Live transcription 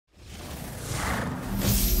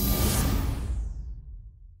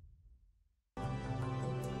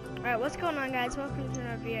Alright, what's going on, guys? Welcome to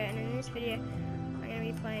another video, and in this video I'm going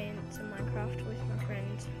to be playing some Minecraft with my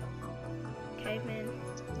friend Caveman.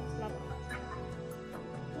 Love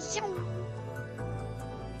it.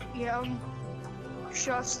 Yeah,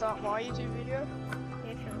 should I start my YouTube video?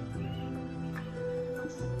 Yeah,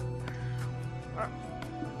 Alright.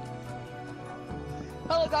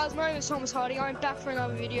 Hello guys, my name is Thomas Hardy. I'm back for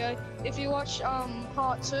another video. If you watch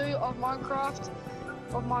part 2 of my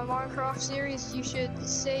Minecraft series, you should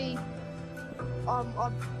see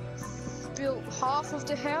I've built half of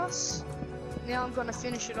the house. Now I'm gonna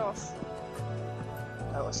finish it off.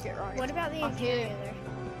 So let's get right. What about the interior though?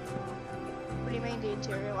 What do you mean the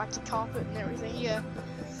interior? Like the carpet and everything? Yeah.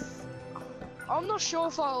 I'm not sure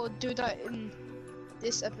if I'll do that in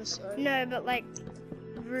this episode. No, but like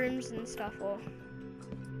rooms and stuff, or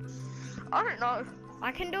I don't know.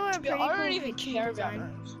 I can do a pretty I don't cool even care about design.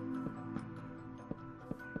 rooms.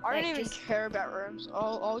 I don't even care about rooms.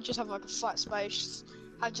 I'll just have like a flat space,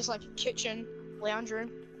 have just like a kitchen, lounge room.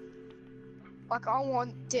 Like I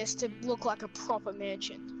want this to look like a proper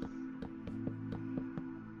mansion.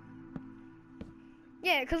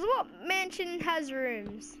 Yeah, because what mansion has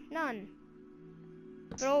rooms? None.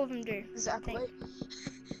 But all of them do. Exactly.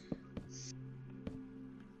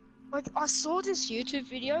 Like I saw this YouTube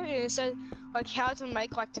video and it said like how to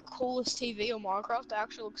make like the coolest TV on Minecraft. It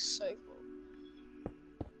actually looks so cool.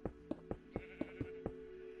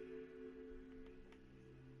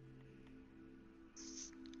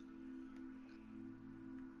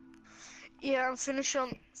 Yeah, I'm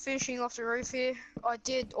finishing off the roof here. I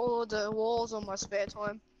did all of the walls on my spare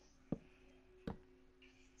time.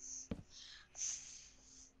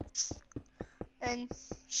 And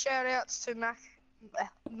shout outs to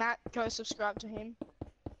Matt, go subscribe to him.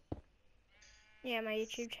 Yeah, my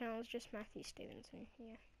YouTube channel is just Matthew Stevenson.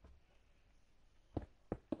 Yeah.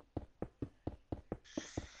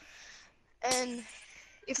 And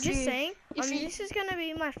This is gonna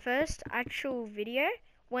be my first actual video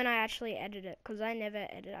when I actually edit it, because I never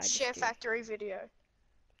edit. I just do. SHAREfactory video.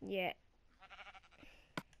 Yeah.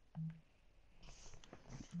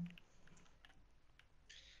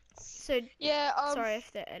 So yeah, sorry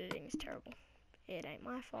if the editing is terrible. It ain't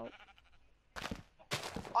my fault.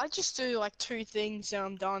 I just do like 2 things and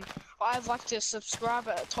I'm done. I have like to subscribe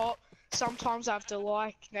at the top. Sometimes I have to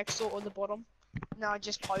like next to it or the bottom. No, I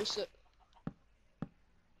just post it.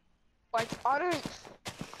 Like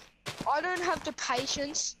I don't have the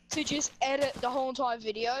patience to just edit the whole entire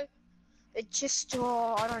video. It just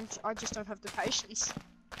I just don't have the patience.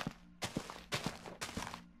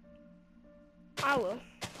 I will.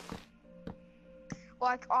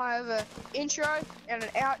 Like I have an intro and an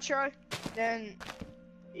outro, then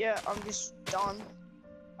yeah, I'm just done.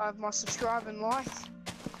 I have my subscribe and like,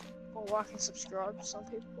 or like and subscribe. Some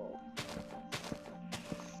people.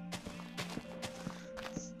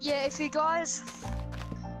 Yeah, if you guys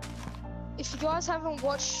haven't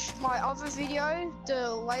watched my other video,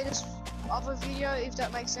 the latest other video, if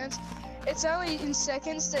that makes sense, it's only in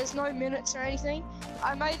seconds. There's no minutes or anything.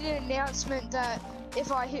 I made an announcement that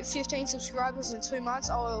if I hit 15 subscribers in 2 months,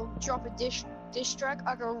 I'll drop a diss track,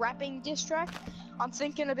 like a rapping diss track. I'm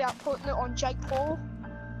thinking about putting it on Jake Paul.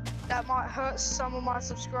 That might hurt some of my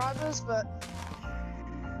subscribers, but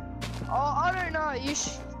I don't know. You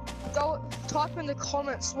should go type in the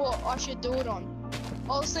comments what I should do it on.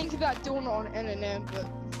 I was thinking about doing it on Eminem, but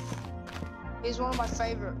he's one of my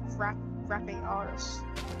favorite rapping artists.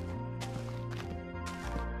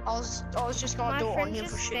 I was just gonna do it on him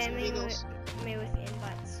for shits and giggles. Me with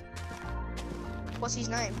invites. What's his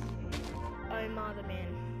name? Omar the Man.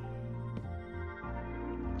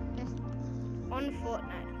 On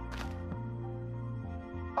Fortnite.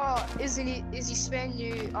 Oh, is he spamming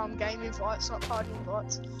you game invites, not party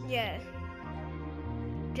invites? Yeah.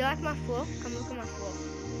 Do you like my floor? Come look at my floor.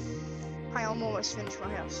 Hey, I'm almost finished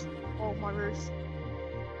my house. Or my roof.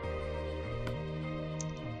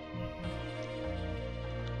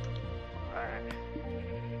 Alright.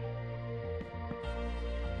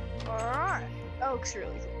 Alright. That looks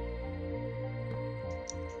really cool.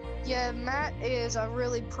 Yeah, Matt is a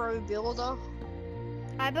really pro builder.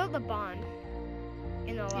 I built the barn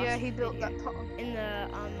in the last Yeah, he built video. that part. In the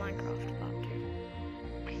Minecraft part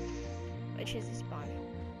 2. Which is this barn.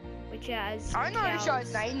 Which has I know if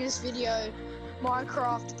cows. I name this video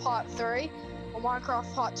Minecraft Part 3 or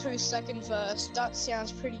Minecraft Part 2 second verse. That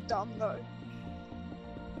sounds pretty dumb though.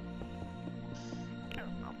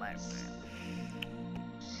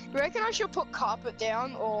 You reckon I should put carpet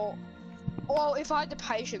down, or well, if I had the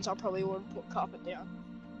patience I probably would put carpet down.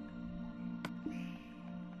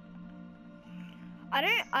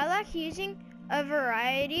 I like using a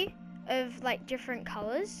variety of like different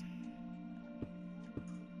colors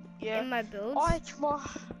Yeah. in my builds.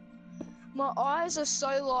 My eyes are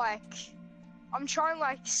so like, I'm trying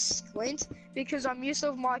like squint because I'm used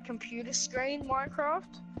to my computer screen Minecraft.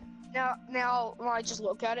 Now when I just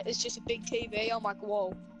look at it, it's just a big TV. I'm like,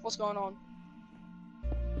 whoa, what's going on?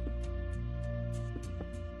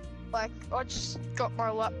 Like, I just got my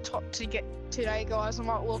laptop to get today, guys. I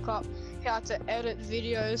might look up how to edit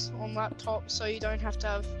videos on laptop so you don't have to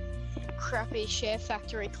have crappy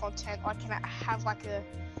SHAREfactory content. I can have like a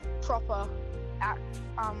proper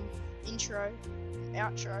intro,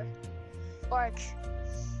 outro. Like,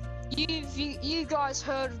 you guys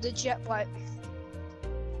heard of the Jet Black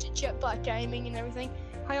gaming and everything?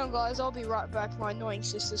 Hang on, guys. I'll be right back. My annoying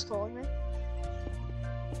sister's calling me.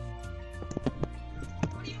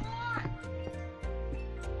 What do you want?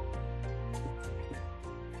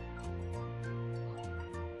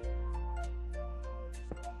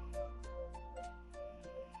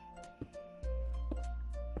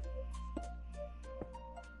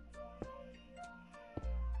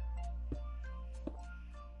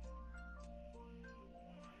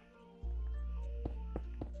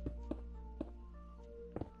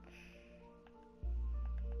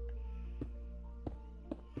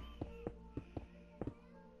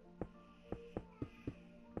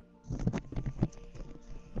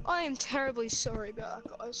 I am terribly sorry about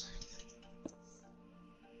that, guys.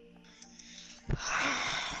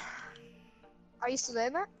 Are you still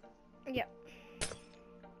there, Matt? Yep.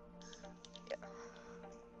 Yeah.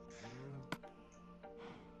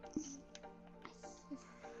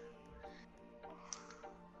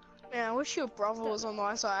 Man, I wish your brother was on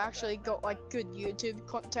my side. I actually got like good YouTube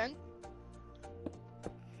content.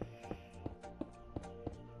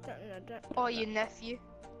 Or your nephew.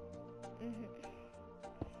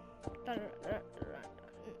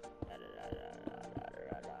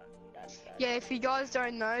 Yeah, if you guys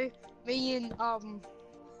don't know, me and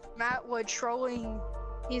Matt were trolling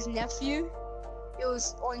his nephew. It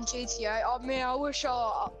was on GTA. Oh man, I wish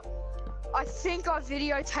I think I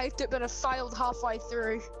videotaped it, but it failed halfway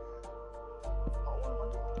through.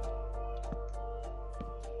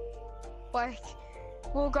 Like,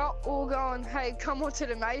 we'll go on, hey, come on to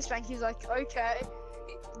the maze bank. He's like, okay.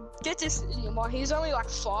 Get this in your mind, he's only like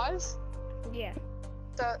 5. Yeah.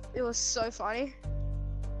 So it was so funny.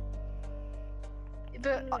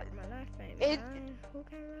 But my life, baby. Who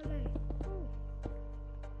can relate?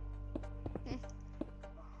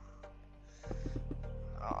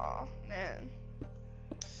 Oh man.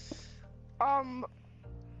 I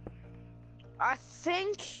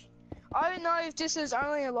don't know if this is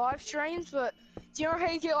only a live stream, but do you know how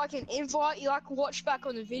you get like an invite, you like watch back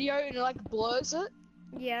on the video and it like blurs it?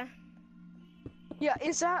 Yeah. Yeah,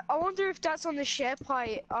 I wonder if that's on the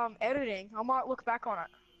SharePlay editing. I might look back on it.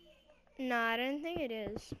 No, I don't think it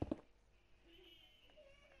is.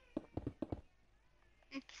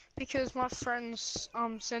 Because my friend's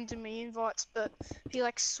sending me invites, but he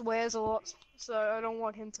like swears a lot, so I don't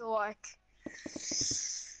want him to like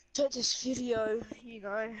get this video, you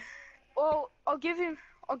know. Well, I'll give him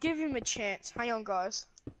a chance. Hang on, guys.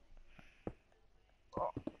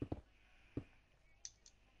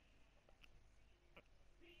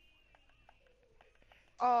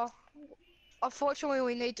 Oh, unfortunately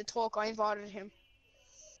we need to talk. I invited him.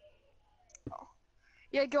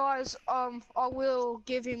 Yeah, guys, I will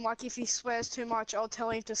give him, like, if he swears too much, I'll tell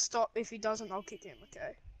him to stop. If he doesn't, I'll kick him,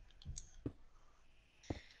 okay?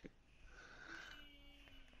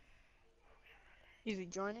 Is he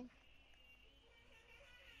joining?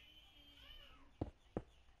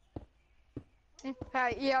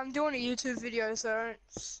 Hey, yeah, I'm doing a YouTube video, so don't,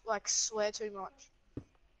 like, swear too much.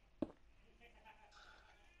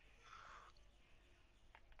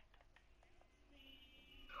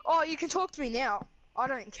 Oh, you can talk to me now. I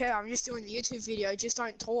don't care, I'm just doing a YouTube video, just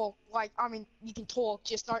don't talk. Like, I mean, you can talk,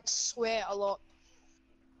 just don't swear a lot.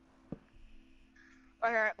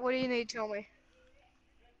 Alright, what do you need to tell me?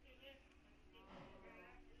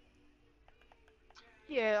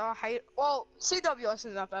 Yeah, I hate, well, CWS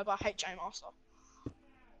isn't that bad, but I hate J-Master.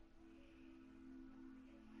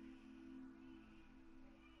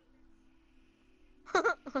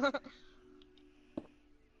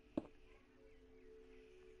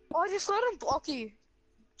 I just let him block you.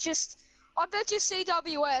 I bet you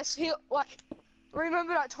CWS, he, like,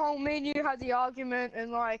 remember that time me and you had the argument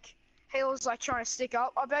and, like, he was, like, trying to stick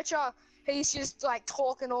up? I bet you he's just, like,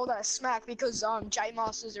 talking all that smack because,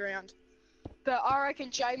 J-Master's around. But I reckon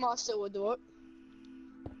J-Master would do it.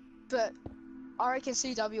 But I reckon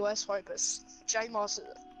CWS won't, but J-Master,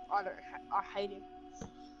 I hate him.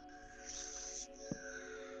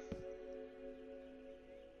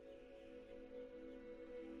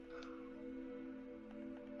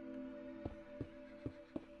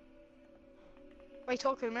 Are you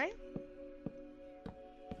talking to me?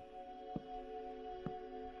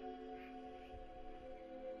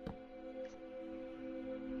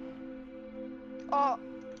 Oh,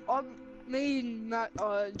 me and Matt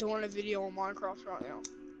are doing a video on Minecraft right now.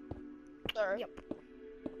 Sorry. Yep.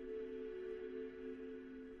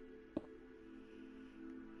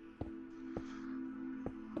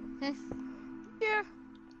 Yeah.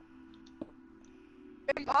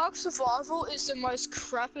 And Ark Survival is the most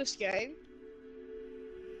crappiest game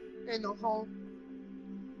in the whole.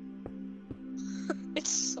 It's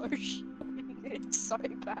so it's so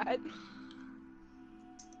bad.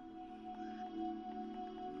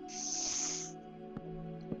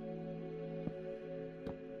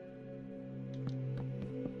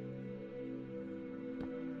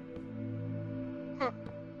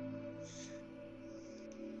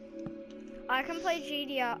 I can play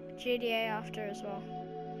GTA after as well.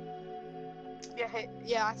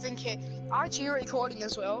 Yeah, I think aren't you recording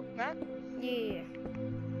as well, Matt? Yeah.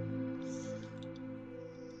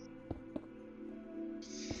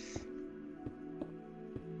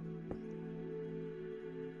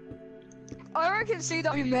 I reckon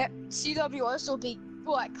CWS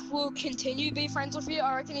will continue to be friends with you.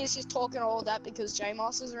 I reckon he's just talking all that because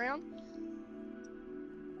J-Master's around.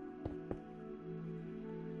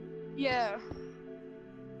 Yeah.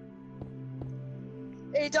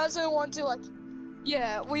 He doesn't want to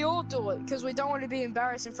yeah, we all do it because we don't want to be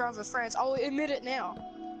embarrassed in front of our friends. I'll admit it now.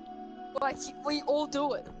 Like, we all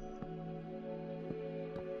do it.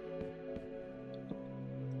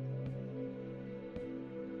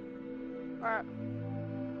 Alright.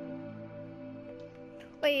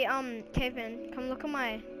 Wait, Kevin, come look at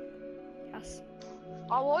my house.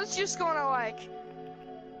 I was just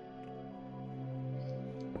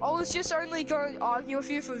only going to argue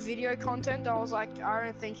with you for video content. I was like, I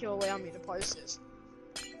don't think he'll allow me to post this.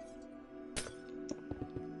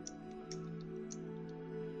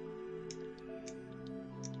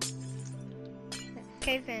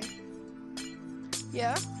 Kevin,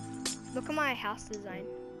 Yeah? look at my house design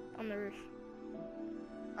on the roof.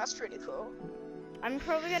 That's pretty cool. I'm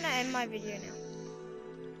probably gonna end my video now.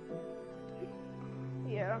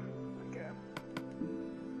 Yeah. Okay.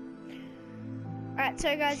 Alright,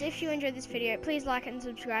 so guys, if you enjoyed this video, please like and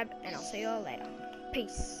subscribe, and I'll see you all later.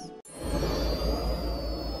 Peace.